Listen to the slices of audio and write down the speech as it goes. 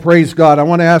Praise God. I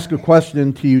want to ask a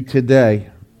question to you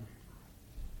today.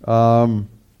 Does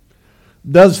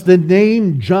the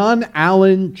name John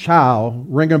Allen Chau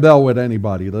ring a bell with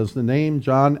anybody? Does the name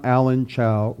John Allen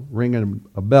Chau ring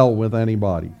a bell with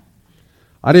anybody?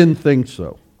 I didn't think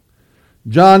so.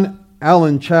 John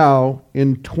Allen Chau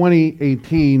in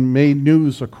 2018 made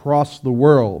news across the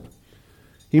world.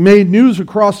 He made news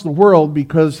across the world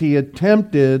because he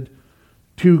attempted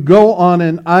to go on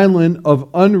an island of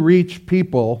unreached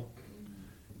people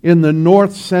in the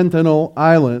North Sentinel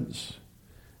Islands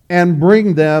and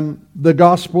bring them the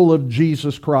gospel of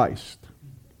Jesus Christ.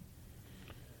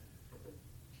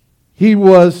 He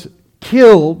was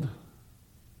killed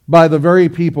by the very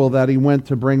people that he went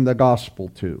to bring the gospel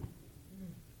to.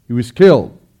 He was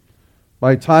killed.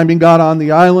 By the time he got on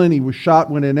the island, he was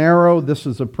shot with an arrow. This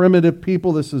is a primitive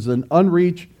people. This is an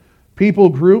unreached people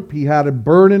group. He had a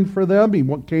burden for them. He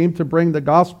came to bring the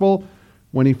gospel.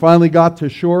 When he finally got to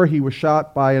shore, he was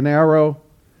shot by an arrow.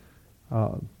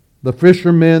 The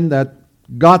fishermen that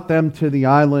got them to the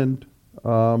island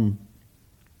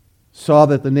saw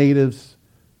that the natives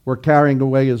were carrying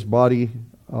away his body,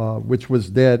 which was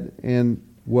dead and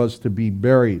was to be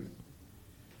buried.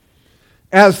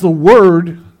 As the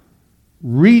word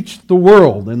reached the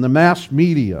world in the mass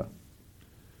media,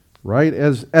 right?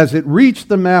 As it reached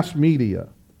the mass media,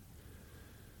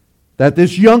 that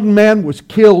this young man was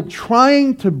killed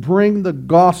trying to bring the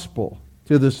gospel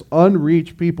to this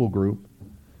unreached people group,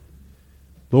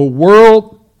 the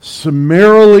world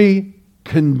summarily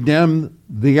condemned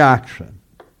the action.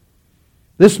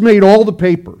 This made all the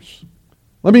papers.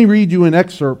 Let me read you an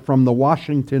excerpt from the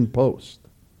Washington Post.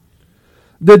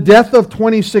 The death of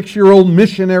 26-year-old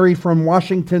missionary from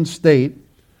Washington State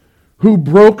who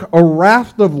broke a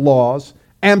raft of laws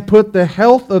and put the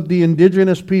health of the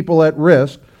indigenous people at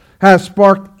risk has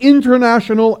sparked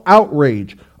international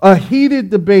outrage, a heated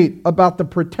debate about the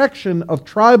protection of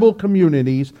tribal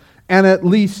communities, and at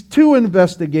least 2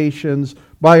 investigations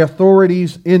by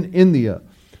authorities in India.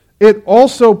 It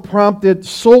also prompted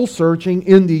soul-searching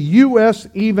in the U.S.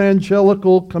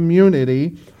 evangelical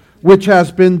community, which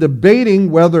has been debating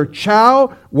whether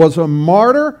Chau was a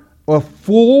martyr, a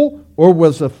fool, or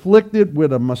was afflicted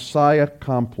with a Messiah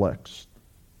complex.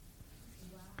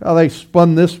 How they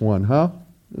spun this one, huh?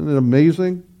 Isn't it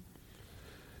amazing?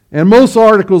 And most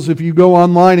articles, if you go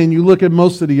online and you look at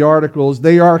most of the articles,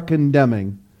 they are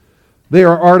condemning. They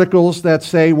are articles that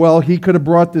say, well, he could have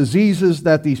brought diseases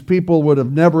that these people would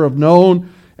have never have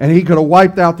known, and he could have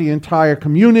wiped out the entire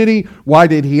community. Why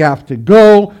did he have to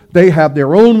go? They have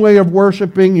their own way of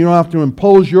worshiping. You don't have to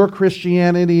impose your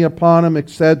Christianity upon them,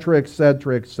 etc.,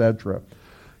 etc., etc.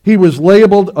 He was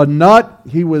labeled a nut.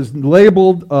 He was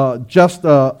labeled just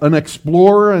an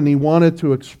explorer, and he wanted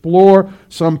to explore.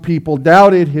 Some people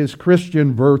doubted his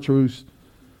Christian virtues.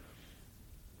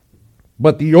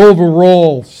 But the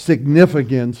overall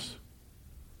significance,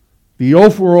 the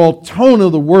overall tone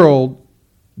of the world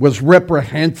was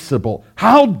reprehensible.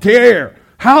 How dare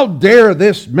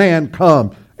this man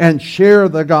come and share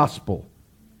the gospel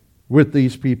with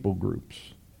these people groups?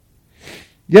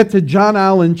 Yet to John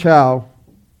Allen Chau,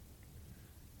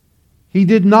 he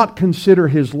did not consider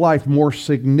his life more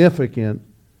significant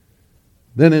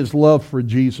than his love for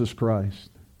Jesus Christ.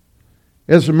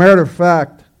 As a matter of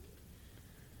fact,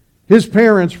 his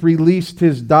parents released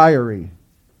his diary.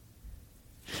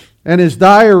 And his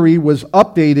diary was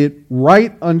updated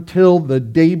right until the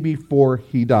day before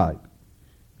he died.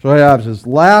 So he has his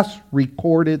last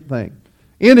recorded thing.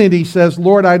 In it he says,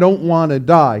 Lord, I don't want to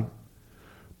die.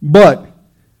 But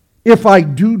if I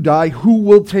do die, who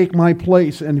will take my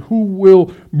place and who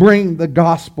will bring the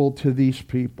gospel to these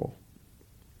people?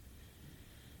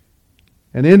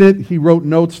 And in it he wrote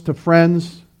notes to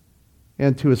friends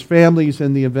and to his families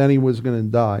in the event he was going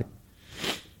to die.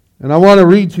 And I want to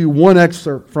read to you one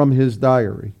excerpt from his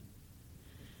diary.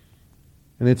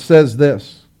 And it says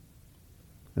this,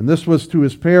 and this was to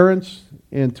his parents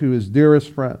and to his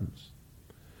dearest friends.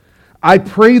 I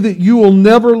pray that you will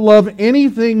never love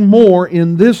anything more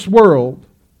in this world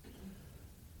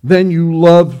than you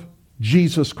love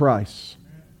Jesus Christ.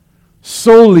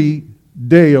 Soli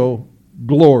Deo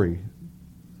Gloria.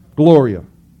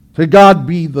 To God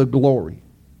be the glory.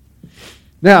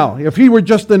 Now, if he were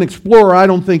just an explorer, I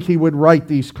don't think he would write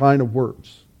these kind of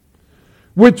words.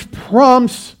 Which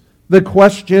prompts the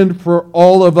question for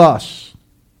all of us.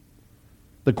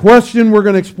 The question we're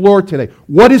going to explore today.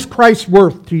 What is Christ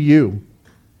worth to you?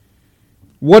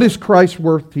 What is Christ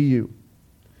worth to you?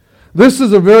 This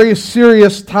is a very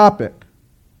serious topic.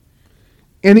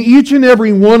 And each and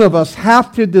every one of us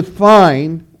have to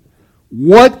define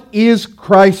what is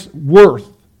Christ worth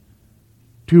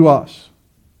to us.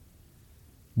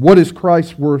 What is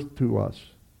Christ worth to us?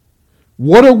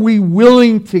 What are we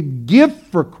willing to give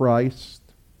for Christ,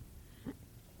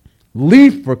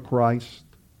 leave for Christ,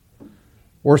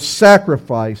 or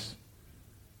sacrifice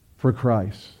for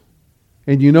Christ?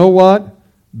 And you know what?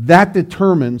 That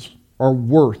determines our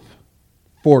worth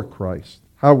for Christ,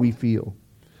 how we feel.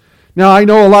 Now, I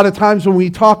know a lot of times when we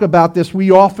talk about this,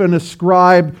 we often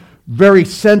ascribe very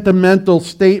sentimental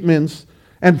statements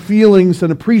and feelings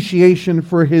and appreciation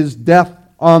for his death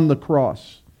on the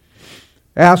cross.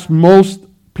 Ask most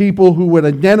people who would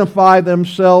identify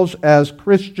themselves as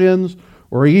Christians,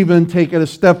 or even take it a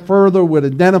step further, would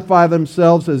identify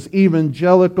themselves as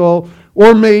evangelical,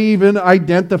 or may even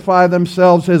identify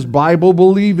themselves as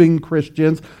Bible-believing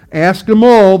Christians. Ask them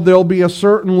all, there'll be a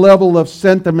certain level of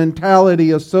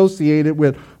sentimentality associated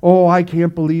with, oh, I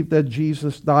can't believe that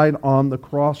Jesus died on the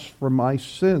cross for my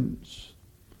sins.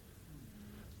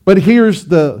 But here's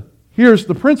the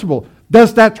principle.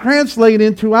 Does that translate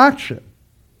into action?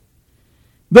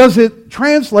 Does it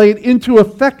translate into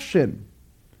affection?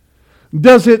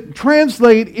 Does it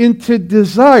translate into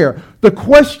desire? The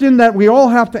question that we all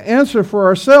have to answer for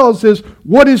ourselves is,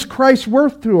 what is Christ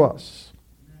worth to us?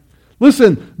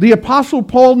 Listen, the Apostle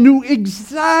Paul knew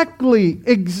exactly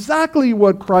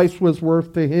what Christ was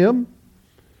worth to him.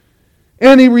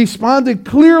 And he responded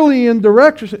clearly and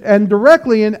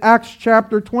directly in Acts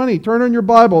chapter 20. Turn on your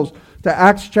Bibles to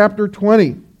Acts chapter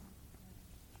 20.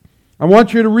 I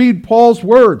want you to read Paul's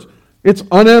words. It's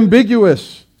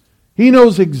unambiguous. He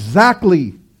knows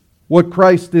exactly what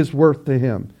Christ is worth to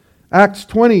him. Acts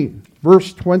 20,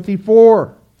 verse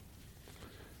 24.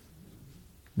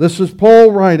 This is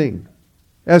Paul writing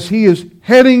as he is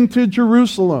heading to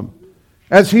Jerusalem,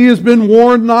 as he has been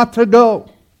warned not to go.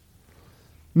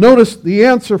 Notice the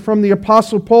answer from the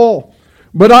Apostle Paul.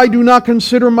 But I do not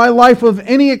consider my life of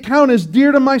any account as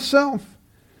dear to myself,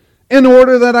 in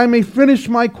order that I may finish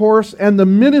my course and the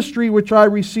ministry which I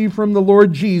received from the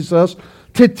Lord Jesus,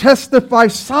 to testify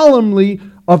solemnly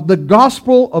of the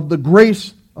gospel of the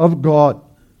grace of God.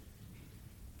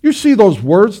 You see those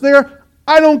words there?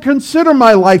 I don't consider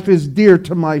my life as dear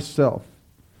to myself.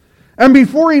 And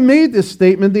before he made this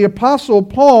statement, the Apostle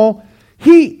Paul,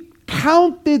 he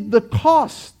counted the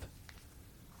cost.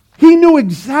 He knew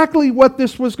exactly what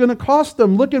this was going to cost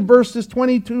him. Look at verses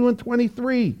 22 and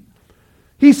 23.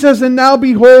 He says, and now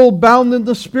behold, bound in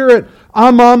the Spirit,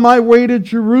 I'm on my way to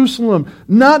Jerusalem,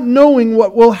 not knowing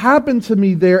what will happen to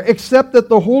me there, except that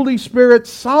the Holy Spirit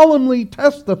solemnly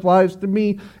testifies to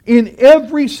me in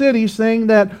every city, saying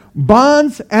that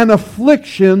bonds and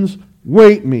afflictions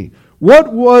wait me.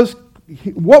 What was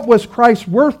Christ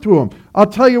worth to him? I'll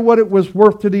tell you what it was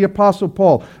worth to the Apostle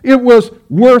Paul. It was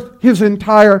worth his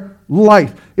entire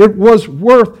life. It was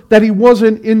worth that he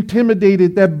wasn't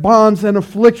intimidated, that bonds and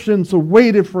afflictions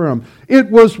awaited for him. It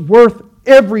was worth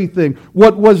everything.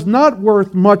 What was not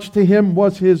worth much to him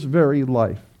was his very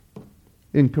life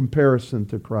in comparison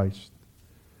to Christ.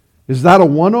 Is that a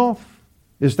one-off?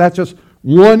 Is that just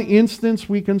one instance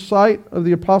we can cite of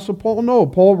the Apostle Paul? No.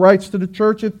 Paul writes to the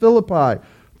church at Philippi.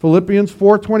 Philippians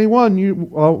 4:21,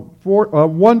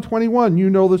 1:21, you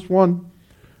know this one,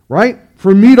 right?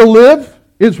 For me to live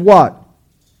is what?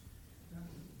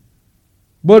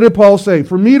 What did Paul say?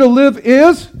 For me to live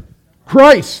is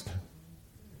Christ.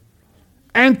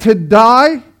 And to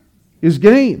die is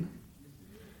gain.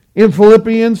 In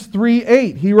Philippians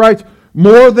 3:8, he writes,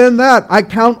 more than that, I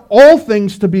count all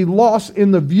things to be lost in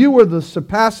the view of the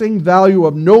surpassing value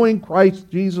of knowing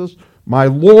Christ Jesus, my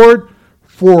Lord,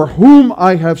 for whom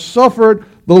I have suffered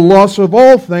the loss of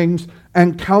all things,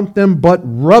 and count them but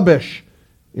rubbish,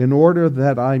 in order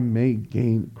that I may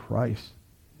gain Christ.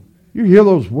 You hear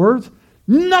those words?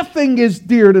 Nothing is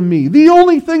dear to me. The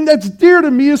only thing that's dear to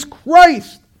me is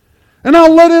Christ. And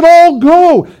I'll let it all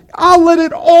go. I'll let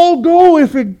it all go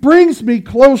if it brings me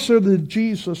closer to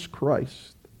Jesus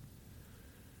Christ.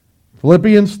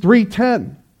 Philippians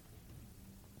 3:10.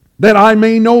 That I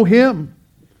may know him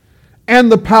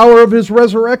and the power of his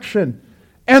resurrection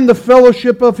and the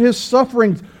fellowship of his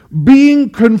sufferings, being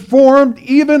conformed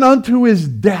even unto his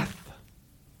death,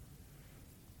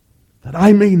 that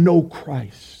I may know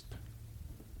Christ.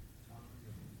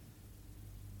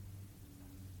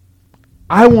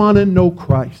 I want to know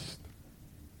Christ.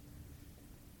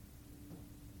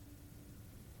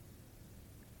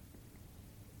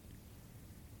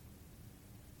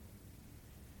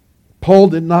 Paul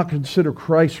did not consider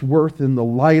Christ's worth in the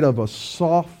light of a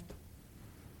soft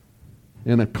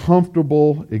and a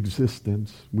comfortable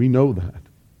existence. We know that.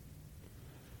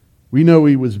 We know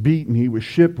he was beaten, he was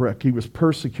shipwrecked, he was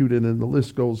persecuted, and the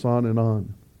list goes on and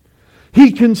on.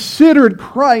 He considered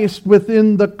Christ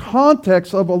within the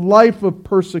context of a life of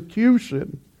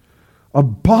persecution,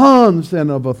 of bonds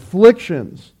and of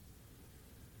afflictions.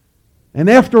 And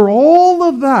after all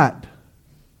of that,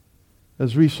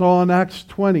 as we saw in Acts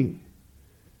 20,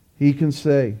 he can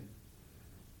say,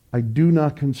 I do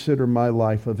not consider my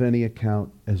life of any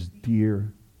account as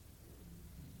dear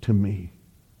to me.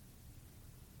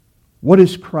 What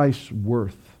is Christ's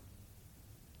worth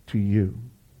to you?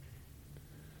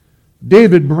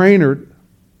 David Brainerd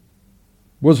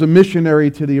was a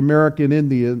missionary to the American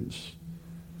Indians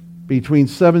between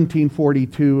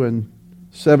 1742 and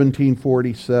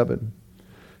 1747.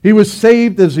 He was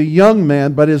saved as a young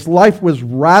man, but his life was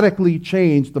radically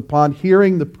changed upon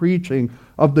hearing the preaching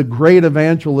of the great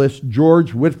evangelist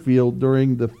George Whitefield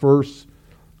during the First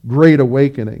Great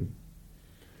Awakening.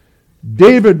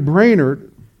 David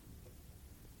Brainerd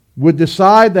would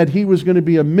decide that he was going to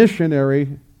be a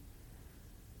missionary,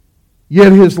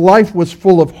 yet his life was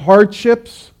full of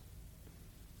hardships,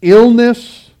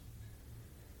 illness,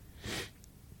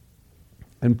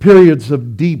 and periods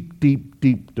of deep, deep,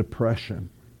 deep depression.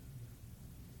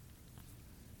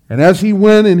 And as he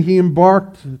went and he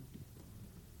embarked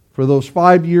for those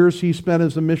 5 years he spent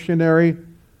as a missionary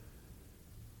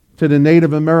to the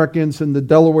Native Americans in the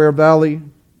Delaware Valley,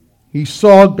 he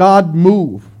saw God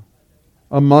move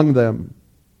among them.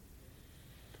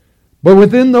 But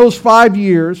within those 5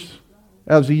 years,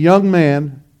 as a young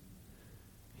man,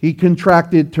 he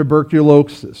contracted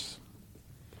tuberculosis.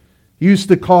 He used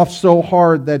to cough so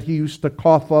hard that he used to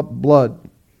cough up blood.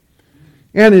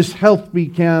 And his health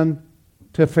began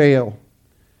to fail.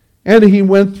 And he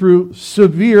went through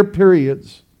severe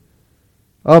periods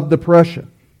of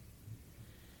depression.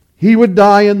 He would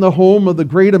die in the home of the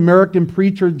great American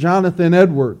preacher Jonathan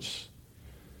Edwards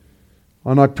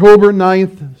on October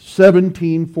 9th,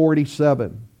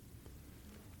 1747.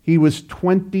 He was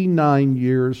 29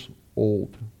 years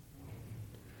old.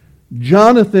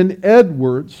 Jonathan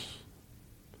Edwards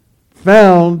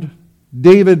found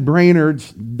David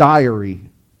Brainerd's diary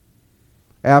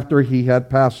after he had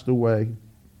passed away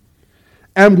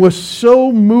and was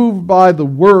so moved by the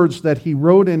words that he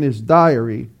wrote in his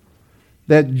diary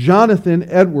that Jonathan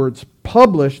Edwards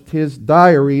published his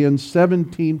diary in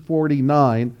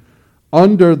 1749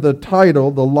 under the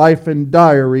title, The Life and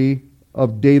Diary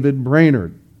of David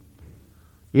Brainerd.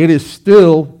 It is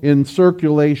still in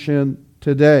circulation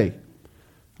today.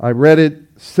 I read it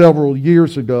several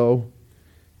years ago,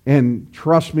 and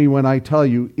trust me when I tell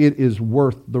you, it is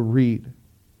worth the read.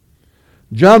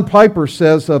 John Piper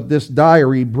says of this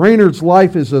diary, Brainerd's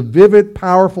life is a vivid,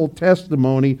 powerful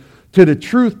testimony to the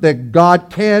truth that God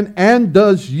can and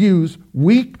does use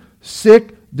weak,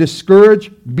 sick,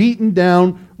 discouraged, beaten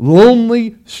down,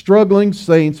 lonely, struggling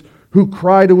saints who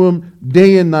cry to Him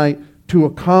day and night to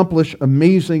accomplish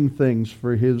amazing things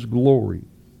for His glory.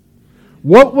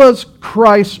 What was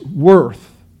Christ's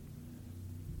worth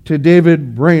to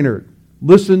David Brainerd?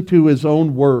 Listen to his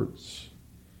own words.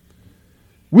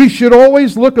 We should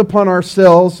always look upon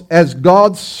ourselves as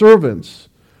God's servants,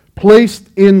 placed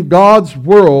in God's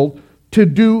world to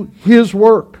do His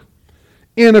work,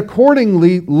 and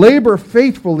accordingly labor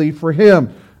faithfully for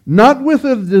Him, not with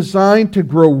a design to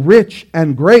grow rich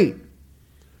and great,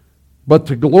 but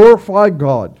to glorify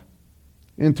God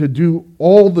and to do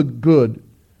all the good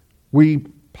we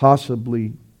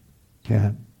possibly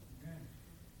can.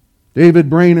 David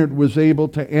Brainerd was able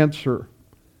to answer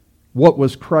what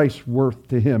was Christ's worth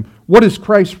to him. What is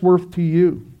Christ's worth to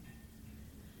you?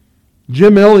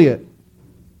 Jim Elliot.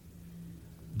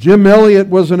 Jim Elliot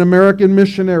was an American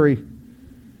missionary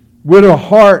with a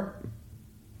heart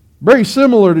very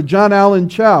similar to John Allen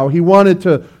Chau. He wanted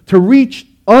to reach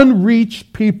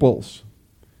unreached peoples.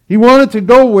 He wanted to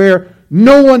go where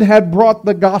no one had brought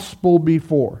the gospel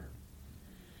before.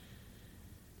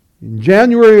 In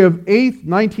January of 8th,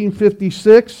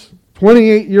 1956,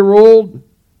 28-year-old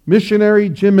missionary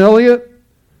Jim Elliot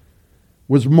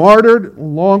was martyred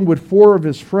along with 4 of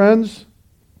his friends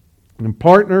and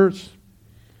partners.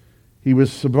 He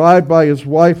was survived by his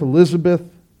wife Elizabeth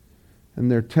and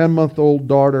their 10-month-old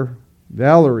daughter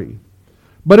Valerie.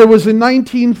 But it was in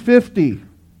 1950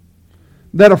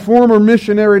 that a former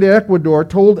missionary to Ecuador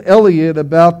told Elliot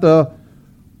about the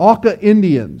Auca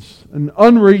Indians, an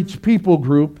unreached people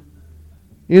group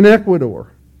in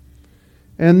Ecuador.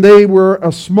 And they were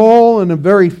a small and a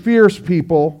very fierce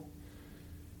people,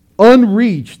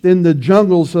 unreached in the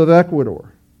jungles of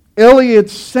Ecuador. Elliot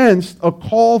sensed a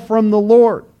call from the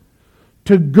Lord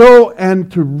to go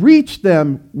and to reach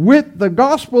them with the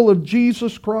gospel of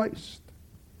Jesus Christ.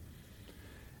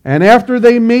 And after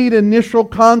they made initial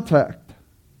contact,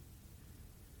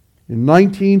 In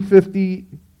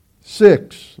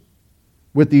 1956,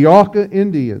 with the Auca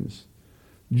Indians,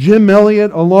 Jim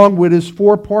Elliot, along with his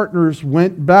 4 partners,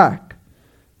 went back.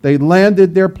 They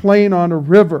landed their plane on a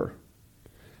river,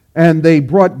 and they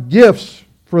brought gifts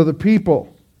for the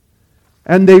people.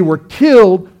 And they were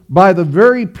killed by the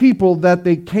very people that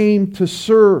they came to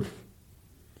serve.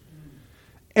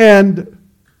 And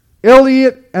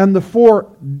Elliot and the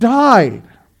 4 died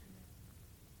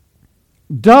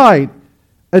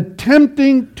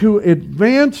attempting to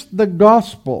advance the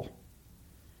gospel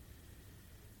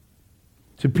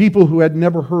to people who had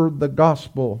never heard the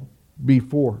gospel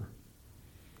before.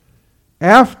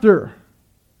 After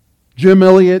Jim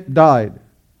Elliot died,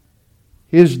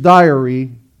 his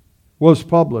diary was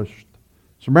published.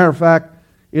 As a matter of fact,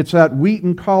 it's at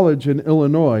Wheaton College in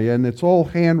Illinois, and it's all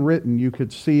handwritten. You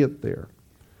could see it there.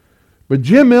 But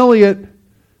Jim Elliot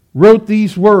wrote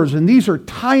these words, and these are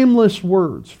timeless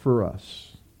words for us.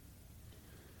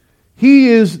 He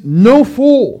is no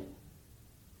fool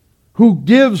who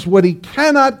gives what he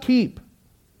cannot keep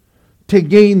to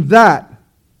gain that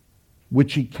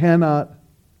which he cannot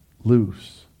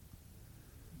lose.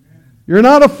 You're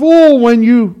not a fool when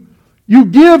you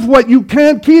give what you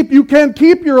can't keep. You can't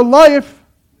keep your life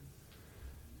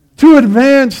to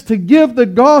advance, to give the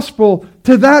gospel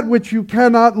to that which you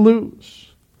cannot lose.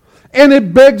 And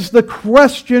it begs the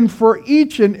question for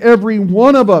each and every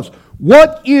one of us.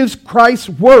 What is Christ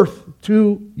worth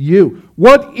to you?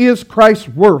 What is Christ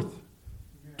worth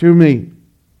to me?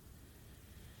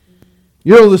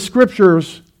 You know, the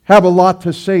Scriptures have a lot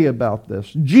to say about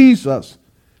this. Jesus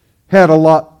had a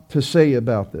lot to say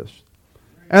about this.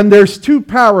 And there's 2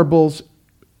 parables,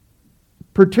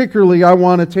 particularly I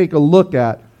want to take a look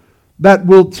at, that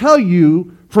will tell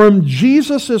you from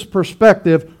Jesus'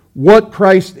 perspective what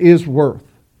Christ is worth.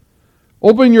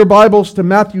 Open your Bibles to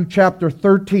Matthew chapter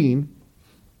 13.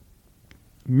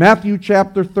 Matthew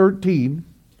chapter 13.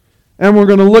 And we're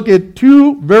going to look at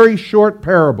 2 very short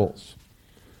parables.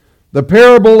 The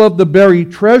parable of the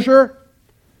buried treasure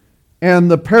and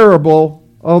the parable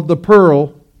of the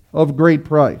pearl of great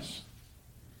price.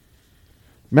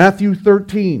 Matthew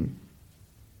 13,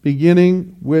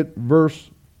 beginning with verse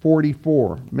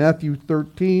 44. Matthew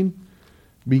 13,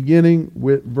 beginning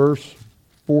with verse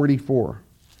 44.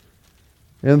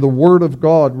 And the Word of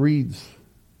God reads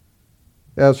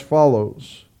as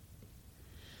follows.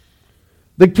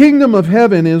 The kingdom of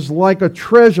heaven is like a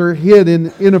treasure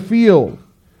hidden in a field,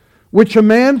 which a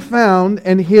man found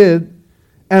and hid,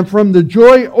 and from the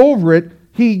joy over it,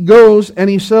 he goes and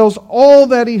he sells all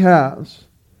that he has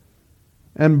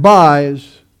and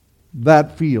buys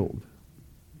that field.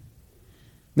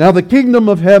 Now the kingdom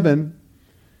of heaven,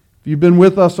 if you've been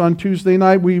with us on Tuesday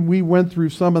night, we went through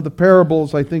some of the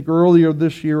parables, I think earlier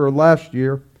this year or last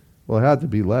year. Well, it had to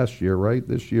be last year, right?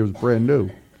 This year's brand new.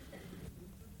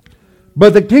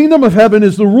 But the kingdom of heaven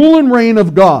is the rule and reign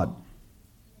of God.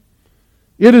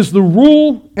 It is the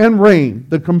rule and reign,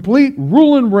 the complete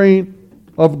rule and reign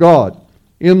of God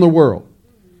in the world.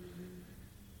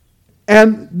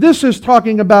 And this is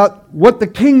talking about what the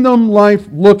kingdom life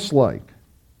looks like.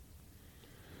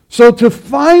 So to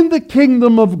find the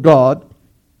kingdom of God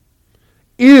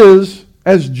is,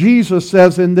 as Jesus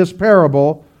says in this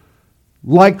parable,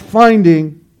 like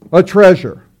finding a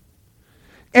treasure.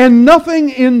 And nothing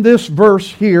in this verse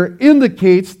here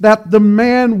indicates that the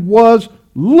man was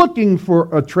looking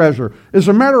for a treasure. As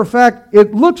a matter of fact,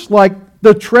 it looks like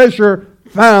the treasure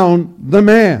found the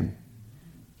man.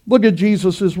 Look at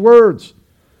Jesus' words.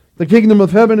 The kingdom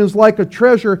of heaven is like a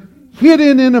treasure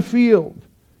hidden in a field,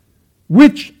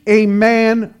 which a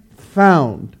man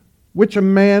found. Which a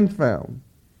man found.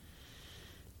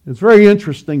 It's very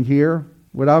interesting here,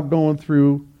 without going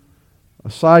through a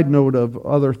side note of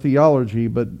other theology,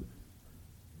 but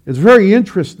it's very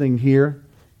interesting here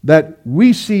that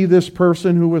we see this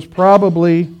person who was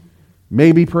probably,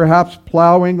 maybe perhaps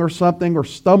plowing or something, or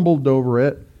stumbled over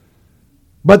it,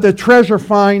 but the treasure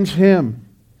finds him.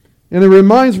 And it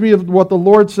reminds me of what the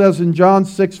Lord says in John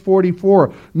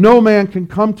 6:44. No man can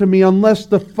come to me unless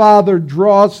the Father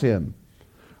draws him,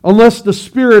 unless the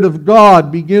Spirit of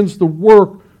God begins the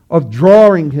work of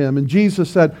drawing him. And Jesus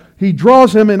said, He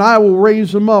draws him and I will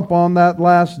raise him up on that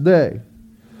last day.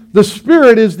 The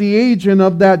Spirit is the agent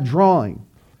of that drawing.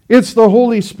 It's the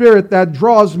Holy Spirit that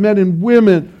draws men and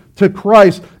women to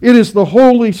Christ. It is the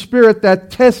Holy Spirit that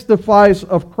testifies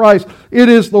of Christ. It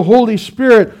is the Holy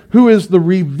Spirit who is the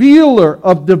revealer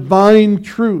of divine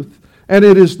truth. And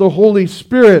it is the Holy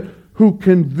Spirit who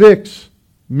convicts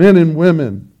men and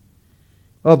women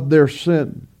of their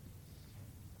sin.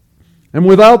 And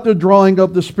without the drawing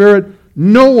of the Spirit,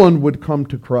 no one would come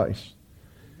to Christ.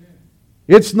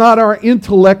 It's not our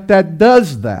intellect that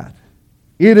does that.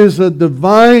 It is a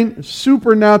divine,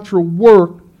 supernatural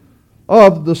work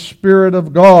of the Spirit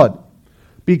of God.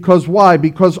 Because why?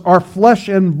 Because our flesh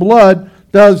and blood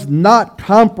does not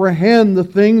comprehend the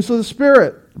things of the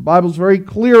Spirit. The Bible's very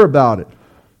clear about it.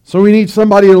 So we need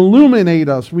somebody to illuminate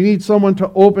us. We need someone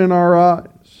to open our eyes.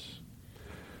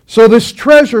 So this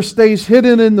treasure stays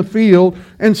hidden in the field,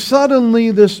 and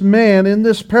suddenly this man in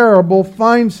this parable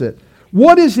finds it.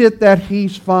 What is it that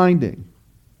he's finding?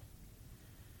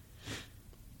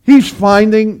 He's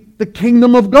finding the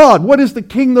kingdom of God. What is the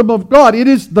kingdom of God? It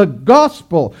is the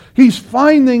gospel. He's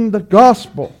finding the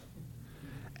gospel.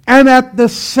 And at the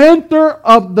center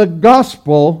of the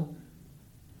gospel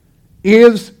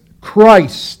is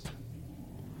Christ.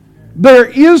 There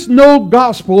is no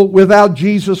gospel without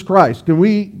Jesus Christ. Can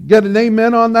we get an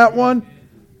amen on that one?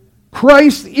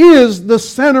 Christ is the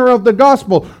center of the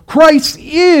gospel. Christ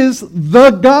is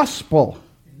the gospel.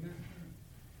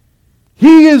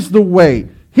 He is the way.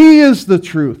 He is the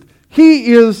truth.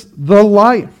 He is the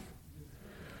life.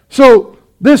 So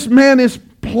this man is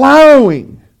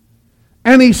plowing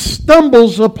and he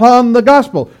stumbles upon the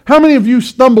gospel. How many of you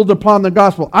stumbled upon the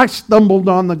gospel? I stumbled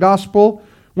on the gospel.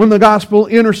 When the gospel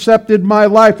intercepted my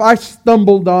life, I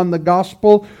stumbled on the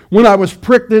gospel. When I was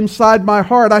pricked inside my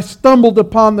heart, I stumbled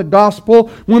upon the gospel.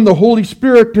 When the Holy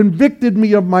Spirit convicted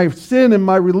me of my sin and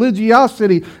my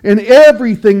religiosity and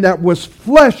everything that was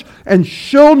flesh and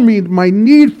showed me my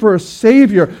need for a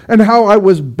Savior and how I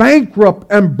was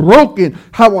bankrupt and broken,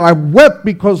 how I wept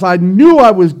because I knew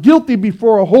I was guilty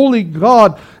before a holy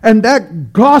God. And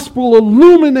that gospel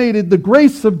illuminated the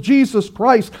grace of Jesus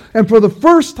Christ. And for the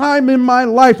first time in my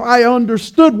life, I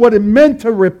understood what it meant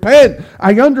to repent.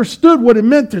 I understood what it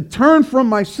meant to turn from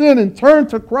my sin and turn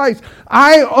to Christ.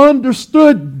 I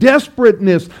understood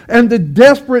desperateness and the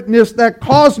desperateness that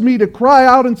caused me to cry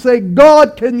out and say,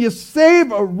 God, can you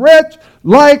save a wretch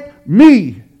like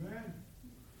me?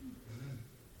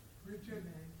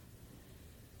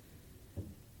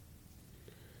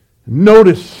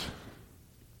 Notice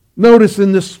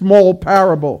in this small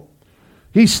parable,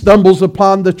 he stumbles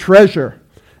upon the treasure.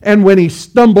 And when he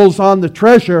stumbles on the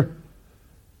treasure,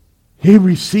 he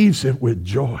receives it with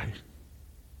joy.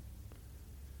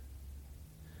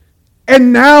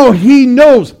 And now he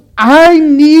knows, I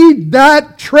need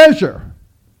that treasure.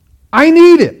 I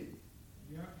need it.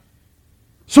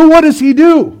 So what does he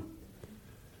do?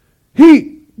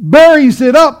 He buries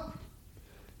it up.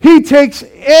 He takes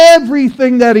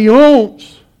everything that he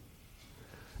owns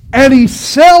and he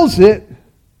sells it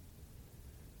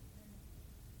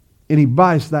and he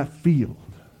buys that field.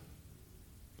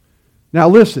 Now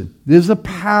listen, this is a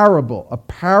parable. A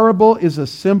parable is a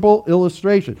simple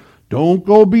illustration. Don't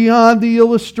go beyond the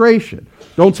illustration.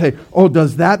 Don't say, oh,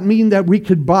 does that mean that we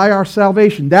could buy our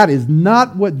salvation? That is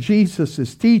not what Jesus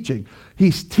is teaching.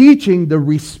 He's teaching the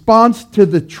response to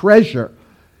the treasure.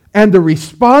 And the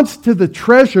response to the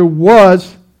treasure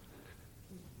was,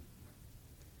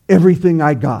 everything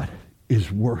I got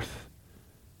is worth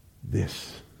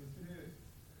this.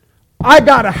 I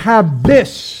got to have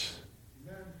this.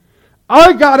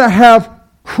 I got to have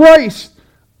Christ.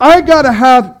 I got to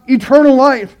have eternal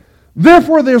life.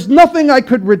 Therefore, there's nothing I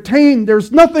could retain.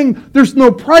 There's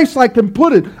no price I can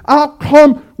put it. I'll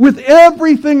come with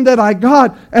everything that I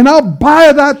got and I'll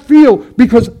buy that field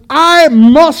because I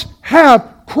must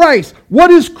have Christ.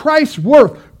 What is Christ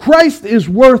worth? Christ is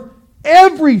worth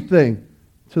everything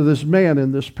to this man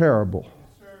in this parable.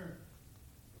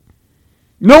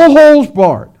 No holes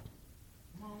barred.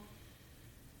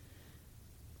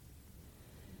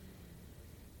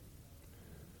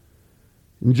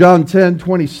 In John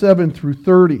 10:27 through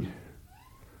 30,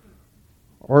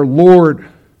 our Lord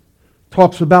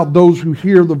talks about those who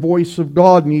hear the voice of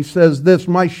God, and he says this,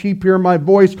 my sheep hear my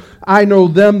voice, I know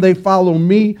them, they follow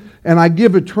me, and I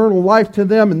give eternal life to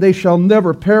them, and they shall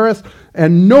never perish,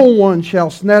 and no one shall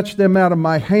snatch them out of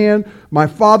my hand. My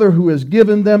Father who has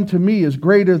given them to me is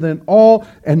greater than all,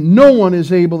 and no one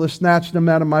is able to snatch them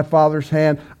out of my Father's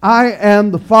hand. I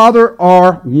and the Father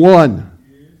are one.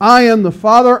 I and the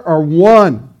Father are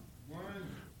one.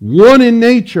 One in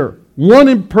nature, one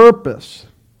in purpose.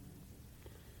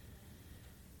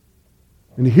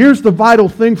 And here's the vital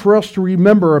thing for us to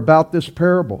remember about this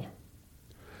parable.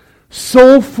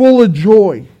 So full of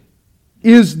joy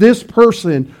is this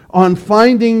person on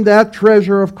finding that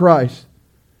treasure of Christ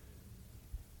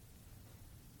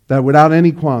that without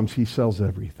any qualms he sells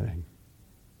everything.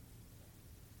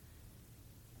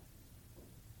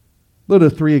 Look at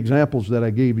the three examples that I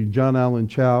gave you. John Allen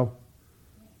Chow,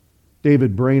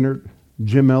 David Brainerd,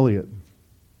 Jim Elliot.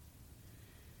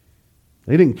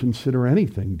 They didn't consider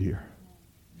anything dear.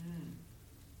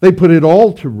 They put it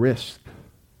all to risk.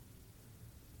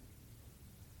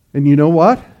 And you know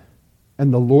what?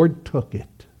 And the Lord took it.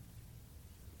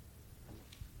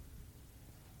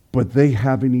 But they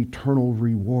have an eternal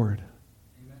reward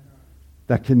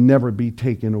that can never be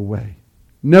taken away.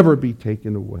 Never be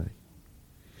taken away.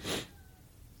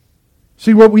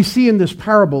 See, what we see in this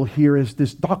parable here is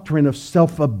this doctrine of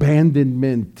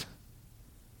self-abandonment.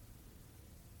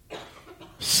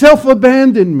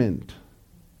 Self-abandonment.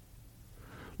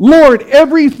 Lord,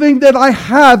 everything that I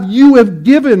have, you have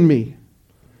given me.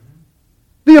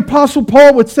 The Apostle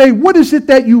Paul would say, what is it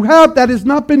that you have that has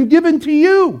not been given to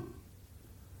you?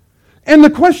 And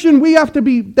the question we have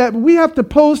to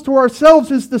pose to ourselves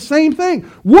is the same thing.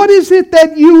 What is it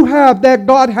that you have that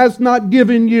God has not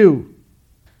given you?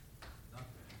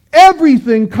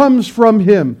 Everything comes from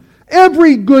Him.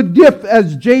 Every good gift,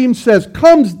 as James says,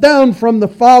 comes down from the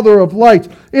Father of lights,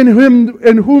 in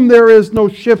whom there is no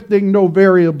shifting, no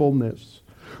variableness.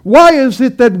 Why is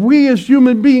it that we as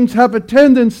human beings have a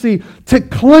tendency to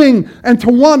cling and to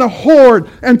want to hoard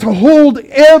and to hold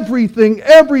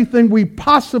everything we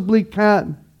possibly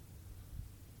can?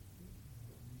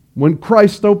 When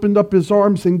Christ opened up His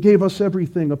arms and gave us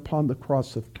everything upon the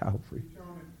cross of Calvary.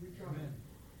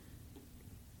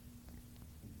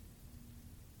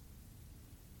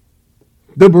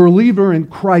 The believer in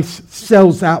Christ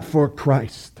sells out for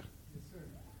Christ.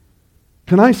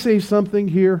 Can I say something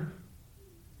here?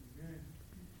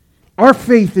 Our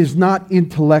faith is not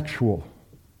intellectual.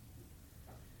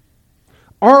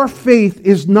 Our faith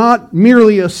is not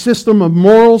merely a system of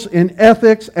morals and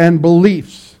ethics and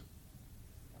beliefs.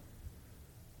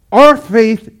 Our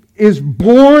faith is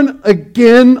born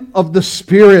again of the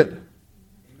Spirit.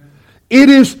 It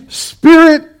is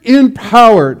Spirit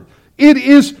empowered. It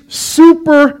is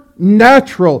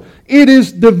supernatural. It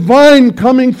is divine,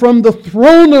 coming from the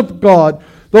throne of God.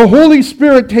 The Holy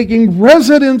Spirit taking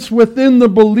residence within the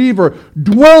believer,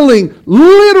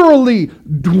 literally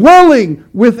dwelling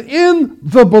within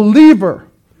the believer.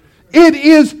 It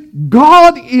is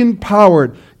God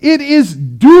empowered. It is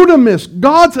dunamis,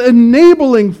 God's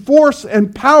enabling force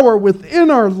and power within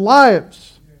our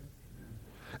lives.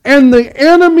 And the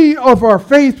enemy of our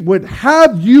faith would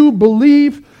have you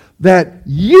believe that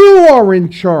you are in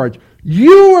charge.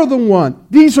 You are the one.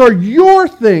 These are your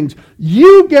things.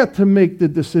 You get to make the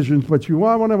decisions. But I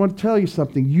want to tell you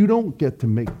something. You don't get to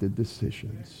make the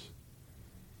decisions.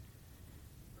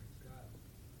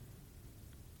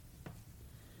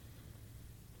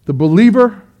 The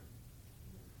believer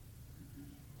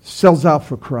sells out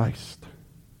for Christ.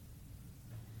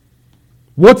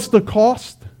 What's the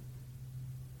cost?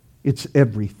 It's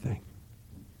everything.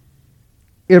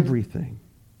 Everything.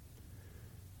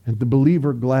 And the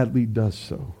believer gladly does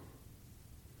so.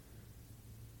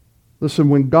 Listen,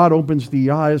 when God opens the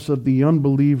eyes of the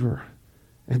unbeliever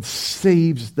and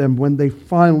saves them, when they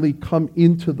finally come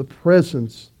into the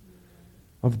presence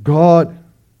of God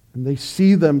and they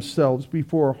see themselves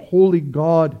before a holy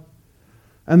God,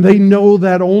 and they know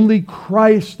that only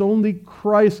Christ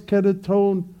can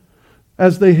atone.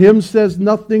 As the hymn says,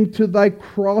 nothing to thy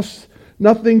cross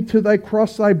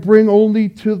I bring, only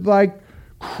to thy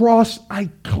cross I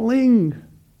cling.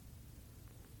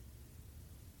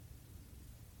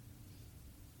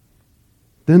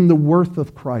 Then the worth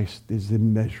of Christ is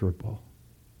immeasurable.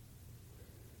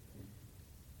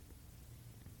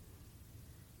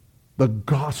 The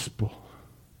gospel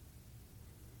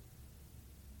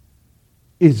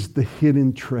is the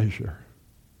hidden treasure.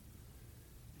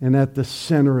 And at the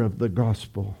center of the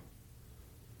gospel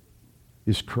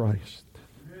is Christ.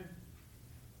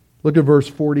 Look at verse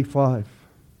 45.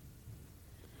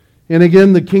 And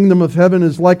again, the kingdom of heaven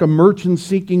is like a merchant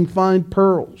seeking fine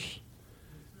pearls.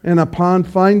 And upon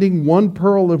finding one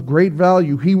pearl of great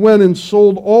value, he went and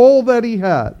sold all that he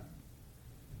had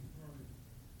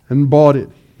and bought it.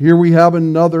 Here we have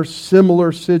another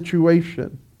similar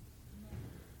situation.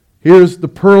 Here's the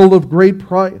pearl of great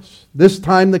price. This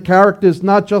time the character is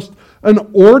not just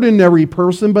an ordinary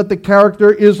person, but the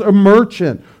character is a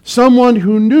merchant, someone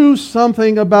who knew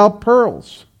something about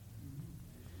pearls.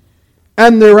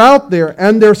 And they're out there,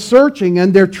 and they're searching,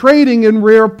 and they're trading in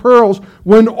rare pearls,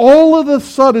 when all of a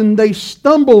sudden they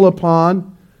stumble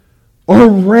upon a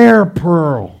rare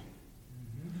pearl,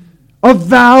 a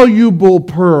valuable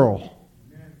pearl.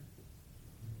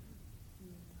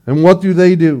 And what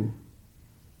do?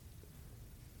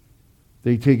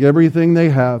 They take everything they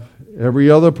have,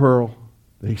 every other pearl,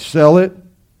 they sell it,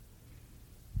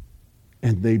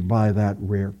 and they buy that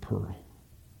rare pearl.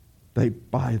 They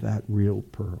buy that real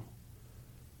pearl.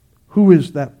 Who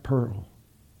is that pearl?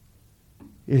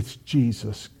 It's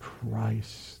Jesus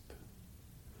Christ.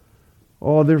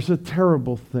 Oh, there's a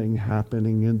terrible thing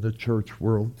happening in the church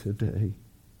world today.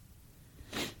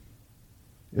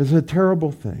 It's a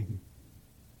terrible thing.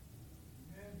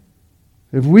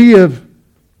 If we have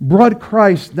brought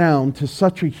Christ down to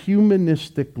such a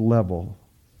humanistic level,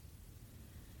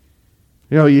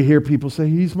 you hear people say,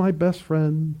 he's my best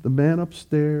friend, the man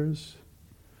upstairs.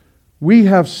 We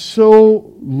have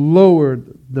so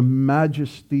lowered the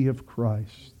majesty of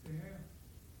Christ.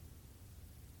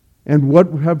 And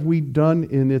what have we done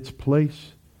in its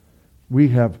place? We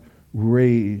have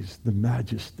raised the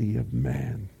majesty of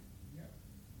man.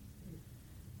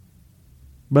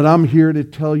 But I'm here to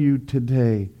tell you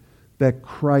today that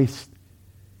Christ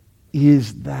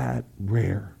is that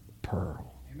rare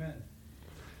pearl. Amen.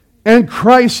 And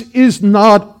Christ is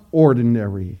not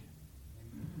ordinary.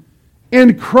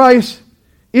 And Christ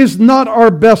is not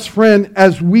our best friend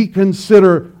as we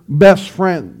consider best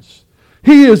friends.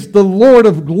 He is the Lord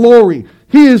of glory.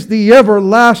 He is the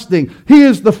everlasting. He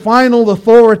is the final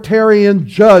authoritarian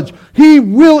judge. He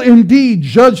will indeed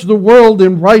judge the world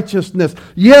in righteousness.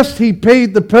 Yes, He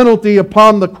paid the penalty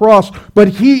upon the cross, but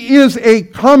He is a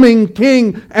coming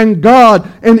King and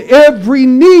God, and every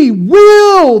knee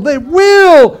will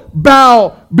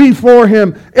bow before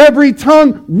Him. Every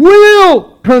tongue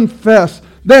will confess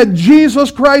that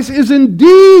Jesus Christ is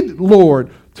indeed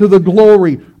Lord, to the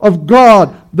glory of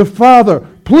God the Father.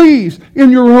 Please, in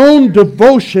your own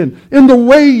devotion, in the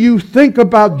way you think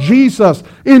about Jesus,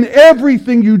 in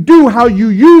everything you do, how you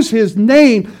use His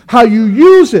name, how you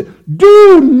use it,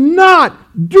 do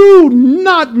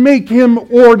not make Him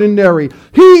ordinary.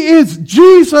 He is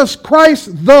Jesus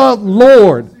Christ the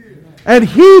Lord. And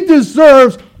He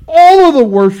deserves all of the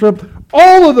worship,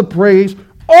 all of the praise,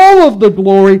 all of the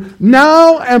glory,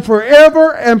 now and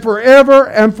forever and forever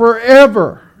and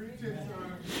forever.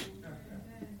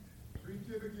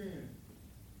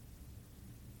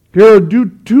 Here are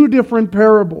two different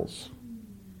parables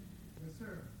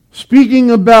speaking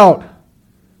about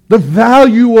the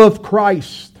value of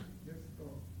Christ.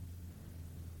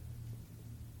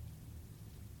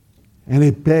 And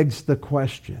it begs the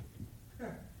question,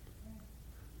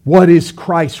 what is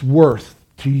Christ worth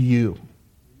to you?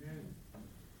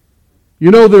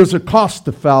 There's a cost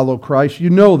to follow Christ. You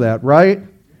know that, right?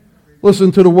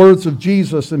 Listen to the words of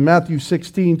Jesus in Matthew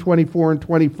 16, 24 and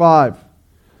 25.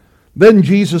 Then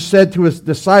Jesus said to His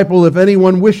disciple, if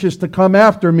anyone wishes to come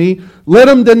after me, let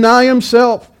him deny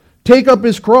himself, take up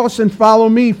his cross and follow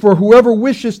me. For whoever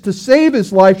wishes to save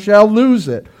his life shall lose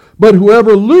it. But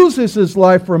whoever loses his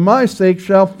life for my sake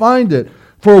shall find it.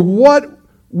 For what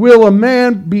will a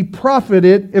man be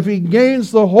profited if he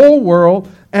gains the whole world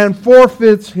and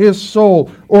forfeits his soul?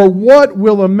 Or what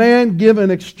will a man give in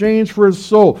exchange for his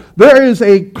soul? There is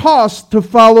a cost to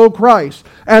follow Christ.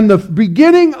 And the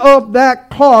beginning of that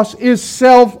cost is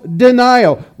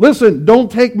self-denial. Listen,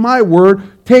 don't take my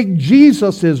word. Take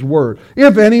Jesus' word.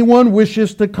 If anyone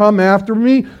wishes to come after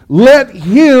me, let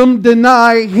him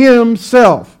deny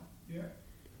himself. Yeah.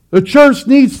 The church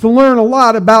needs to learn a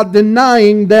lot about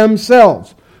denying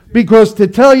themselves. Because to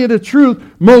tell you the truth,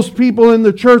 most people in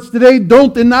the church today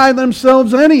don't deny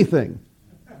themselves anything.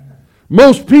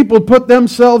 Most people put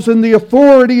themselves in the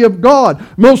authority of God.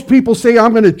 Most people say,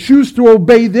 I'm going to choose to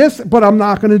obey this, but I'm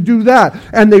not going to do that.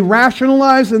 And they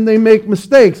rationalize and they make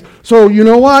mistakes. So you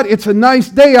know what? It's a nice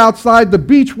day outside. The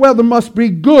beach weather must be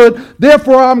good.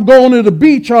 Therefore, I'm going to the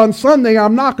beach on Sunday.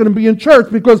 I'm not going to be in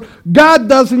church because God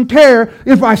doesn't care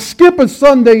if I skip a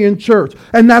Sunday in church.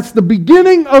 And that's the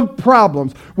beginning of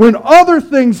problems. When other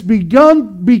things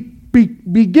begin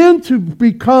to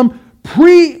become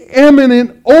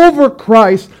preeminent over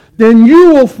Christ, then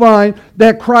you will find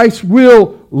that Christ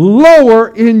will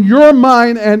lower in your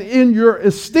mind and in your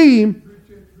esteem,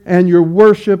 and your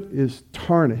worship is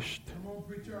tarnished.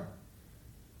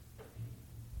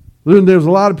 Listen, there's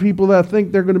a lot of people that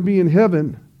think they're going to be in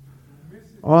heaven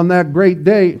on that great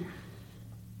day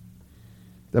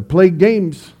that play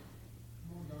games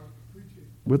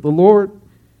with the Lord.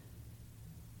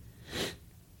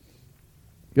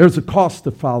 There's a cost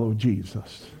to follow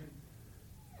Jesus.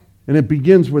 And it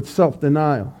begins with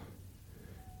self-denial.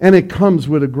 And it comes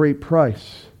with a great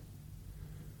price.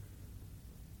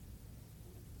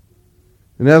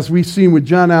 And as we've seen with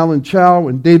John Allen Chow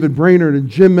and David Brainerd and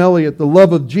Jim Elliot, the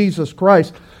love of Jesus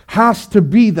Christ has to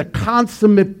be the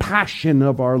consummate passion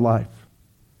of our life.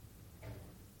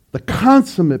 The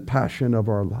consummate passion of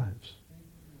our lives.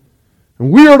 And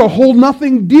we are to hold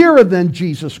nothing dearer than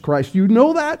Jesus Christ. You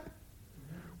know that?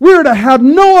 We are to have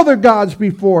no other gods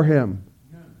before Him.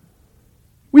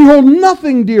 We hold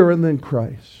nothing dearer than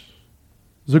Christ.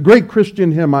 There's a great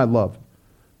Christian hymn I love.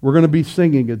 We're going to be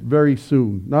singing it very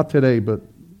soon. Not today, but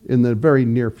in the very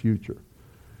near future.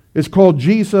 It's called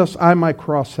Jesus, I My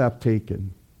Cross Have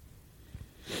Taken.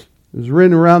 It was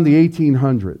written around the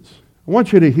 1800s. I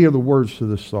want you to hear the words to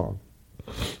this song.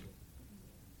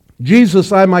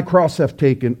 Jesus, I my cross have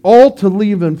taken, all to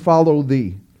leave and follow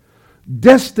thee.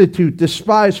 Destitute,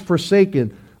 despised,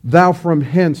 forsaken, thou from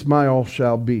hence my all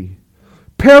shall be.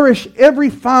 Perish every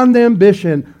fond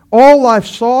ambition, all I've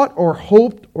sought or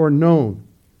hoped or known.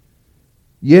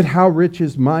 Yet how rich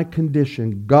is my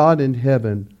condition, God and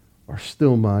heaven are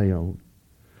still my own.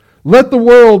 Let the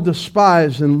world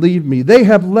despise and leave me, they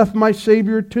have left my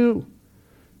Savior too.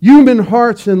 Human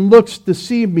hearts and looks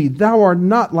deceive me. Thou art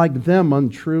not like them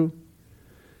untrue.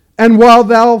 And while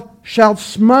thou shalt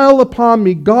smile upon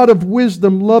me, God of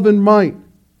wisdom, love, and might,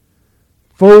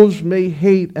 foes may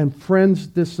hate and friends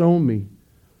disown me.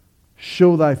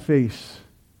 Show thy face,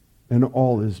 and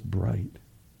all is bright.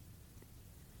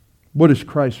 What is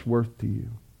Christ worth to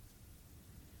you?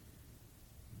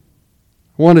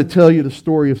 I want to tell you the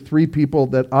story of 3 people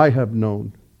that I have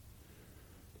known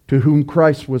to whom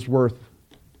Christ was worth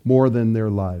more than their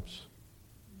lives.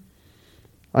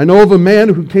 I know of a man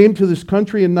who came to this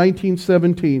country in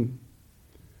 1917.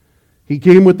 He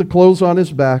came with the clothes on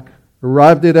his back,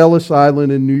 arrived at Ellis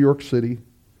Island in New York City,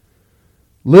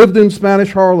 lived in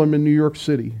Spanish Harlem in New York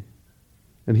City,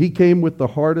 and he came with the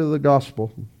heart of the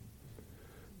gospel.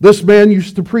 This man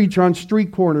used to preach on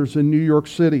street corners in New York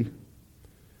City,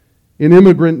 in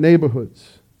immigrant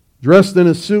neighborhoods. Dressed in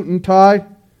a suit and tie,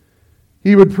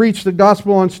 he would preach the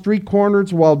gospel on street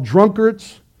corners while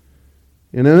drunkards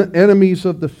and enemies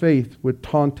of the faith would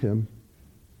taunt him.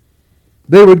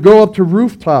 They would go up to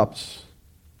rooftops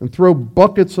and throw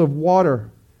buckets of water,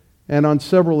 and on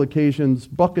several occasions,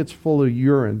 buckets full of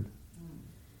urine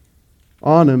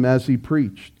on him as he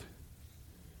preached.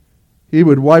 He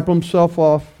would wipe himself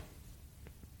off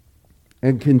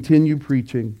and continue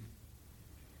preaching.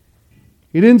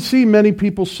 He didn't see many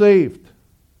people saved,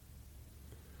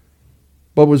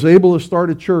 but was able to start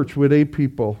a church with 8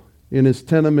 people in his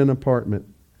tenement apartment.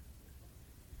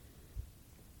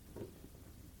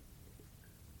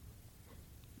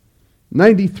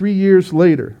 "93 years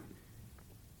later,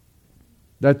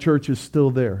 that church is still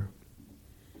there.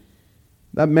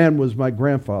 That man was my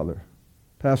grandfather,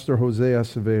 Pastor Jose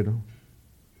Acevedo.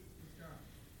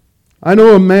 I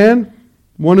know a man,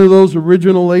 one of those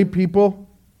original 8 people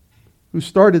who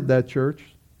started that church.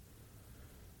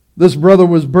 This brother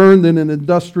was burned in an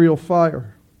industrial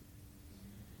fire.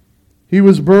 He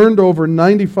was burned over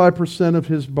 95% of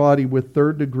his body with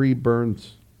 3rd-degree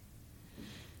burns.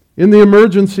 In the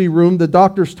emergency room, the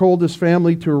doctors told his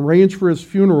family to arrange for his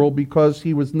funeral because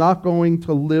he was not going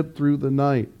to live through the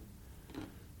night.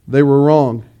 They were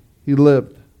wrong. He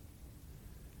lived.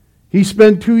 He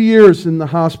spent 2 years in the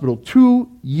hospital.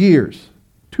 2 years.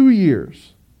 2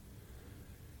 years.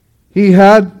 He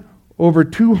had over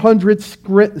 200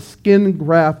 skin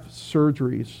graft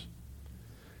surgeries.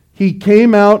 He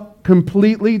came out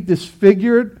completely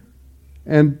disfigured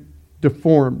and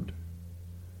deformed.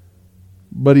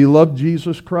 But he loved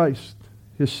Jesus Christ,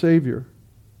 his Savior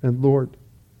and Lord.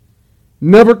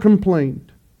 Never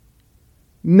complained.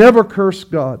 Never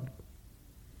cursed God.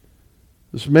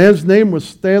 This man's name was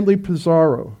Stanley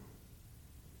Pizarro,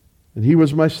 and he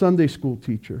was my Sunday school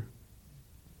teacher.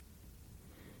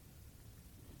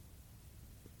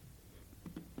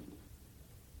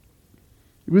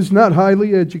 He was not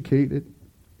highly educated,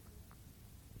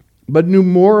 but knew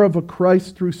more of a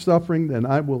Christ through suffering than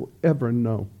I will ever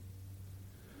know.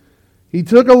 He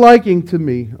took a liking to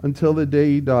me until the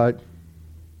day he died.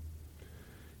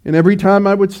 And every time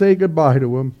I would say goodbye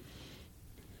to him,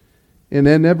 and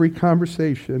in every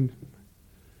conversation,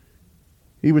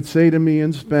 he would say to me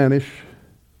in Spanish,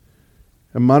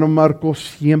 "Hermano Marco,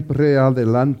 siempre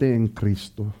adelante en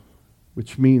Cristo,"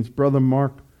 which means, Brother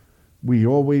Mark, we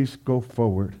always go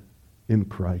forward in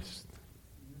Christ.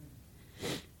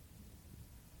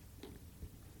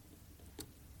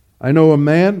 I know a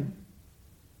man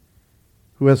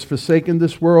who has forsaken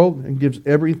this world and gives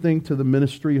everything to the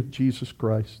ministry of Jesus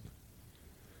Christ.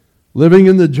 Living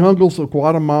in the jungles of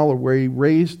Guatemala, where he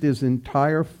raised his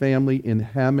entire family in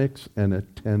hammocks and a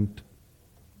tent.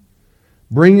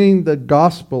 Bringing the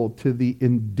gospel to the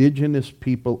indigenous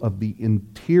people of the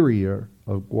interior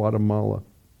of Guatemala.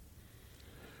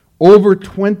 Over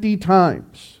 20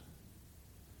 times,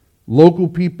 local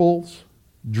peoples,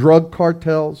 drug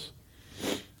cartels,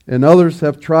 and others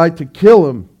have tried to kill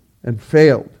him and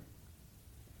failed.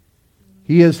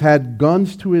 He has had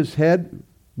guns to his head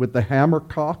with the hammer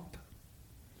cocked.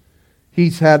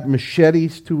 He's had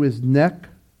machetes to his neck.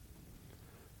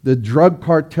 The drug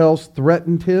cartels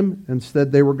threatened him and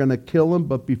said they were going to kill him,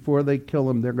 but before they kill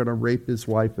him, they're going to rape his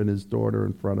wife and his daughter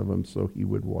in front of him so he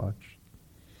would watch.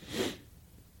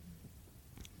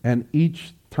 And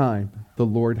each time, the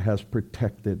Lord has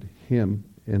protected him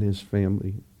and his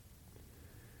family.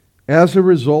 As a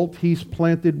result, he's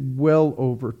planted well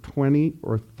over 20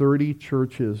 or 30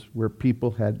 churches where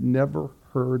people had never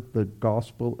heard the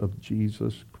gospel of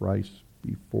Jesus Christ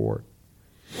before.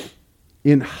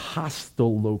 In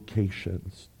hostile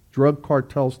locations. Drug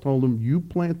cartels told him, you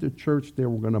plant a church there,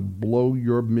 we're going to blow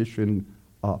your mission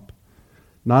up.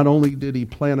 Not only did he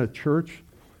plant a church,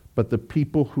 but the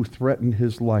people who threatened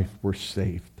his life were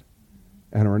saved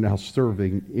and are now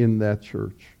serving in that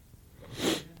church.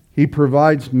 He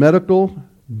provides medical,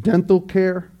 dental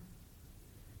care,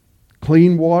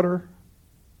 clean water,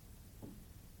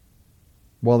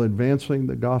 while advancing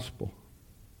the gospel.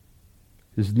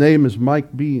 His name is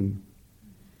Mike Bean,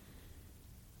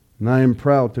 and I am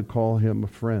proud to call him a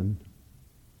friend.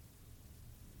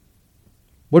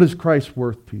 What is Christ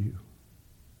worth to you?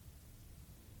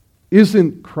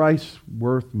 Isn't Christ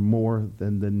worth more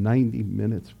than the 90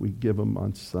 minutes we give him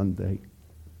on Sunday?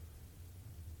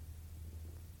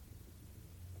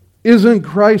 Isn't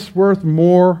Christ worth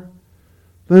more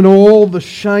than all the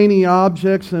shiny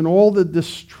objects and all the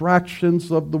distractions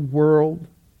of the world?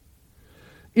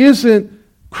 Isn't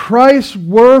Christ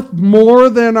worth more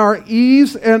than our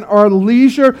ease and our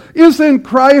leisure? Isn't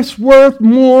Christ worth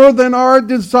more than our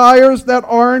desires that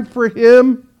aren't for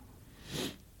him?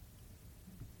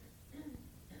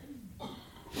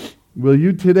 Will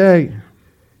you today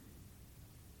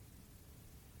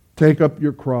take up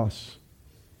your cross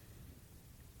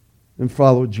and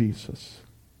follow Jesus?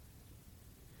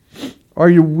 Are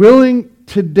you willing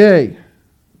today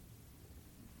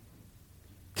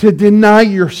to deny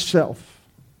yourself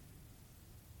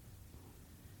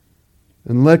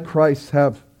and let Christ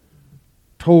have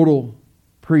total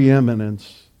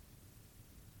preeminence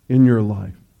in your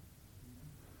life?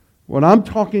 What I'm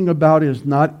talking about is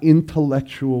not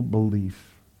intellectual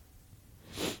belief.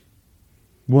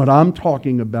 What I'm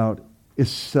talking about is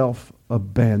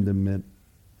self-abandonment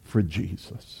for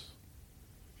Jesus.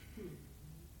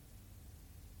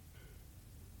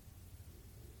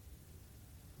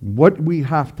 What we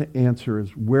have to answer is,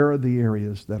 where are the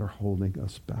areas that are holding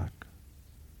us back?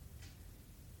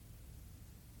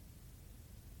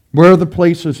 Where are the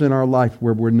places in our life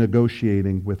where we're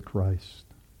negotiating with Christ?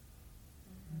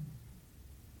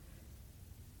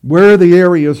 Where are the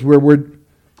areas where we're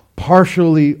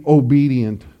partially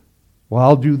obedient? Well,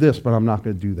 I'll do this, but I'm not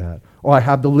going to do that. Oh, I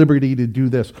have the liberty to do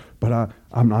this, but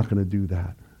I'm not going to do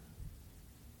that.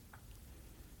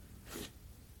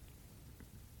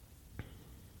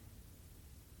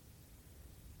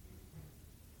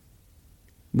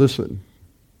 Listen.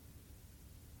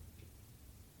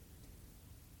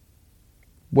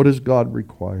 What does God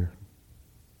require?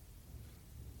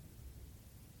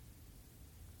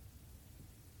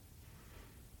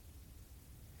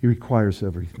 He requires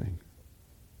everything.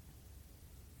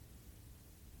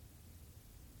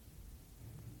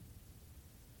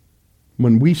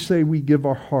 When we say we give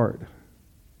our heart,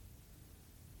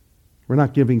 we're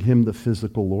not giving him the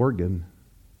physical organ.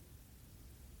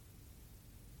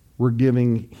 We're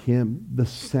giving him the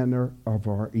center of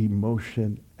our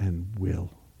emotion and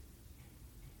will.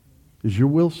 Is your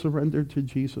will surrendered to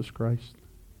Jesus Christ?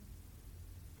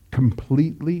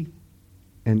 Completely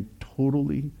and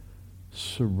totally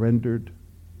surrendered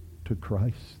to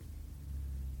Christ?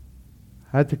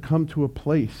 I had to come to a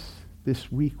place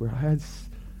this week where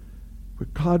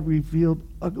God revealed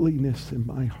ugliness in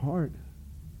my heart.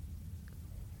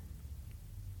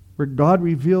 Where God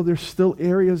revealed there's still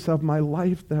areas of my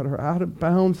life that are out of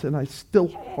bounds and I still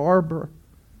harbor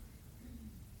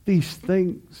these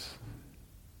things.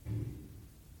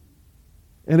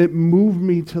 And it moved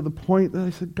me to the point that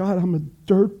I said, God, I'm a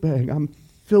dirtbag. I'm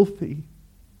filthy.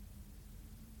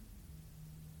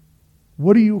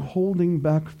 What are you holding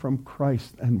back from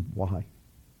Christ and why?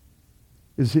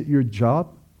 Is it your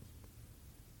job?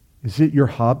 Is it your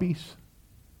hobbies?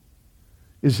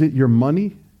 Is it your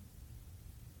money?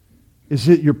 Is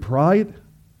it your pride?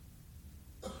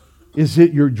 Is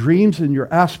it your dreams and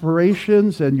your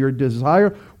aspirations and your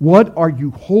desire? What are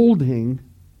you holding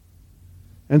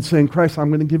and saying, Christ, I'm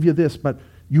going to give you this, but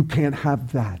you can't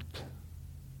have that?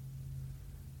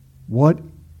 What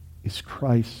is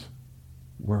Christ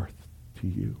worth to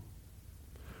you?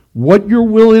 What you're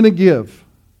willing to give,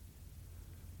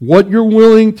 what you're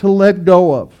willing to let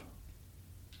go of,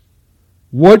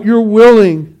 what you're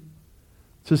willing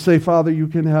to say, Father, you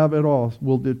can have it all,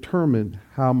 will determine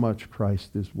how much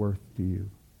Christ is worth to you.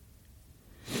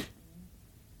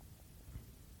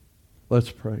 Let's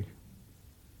pray.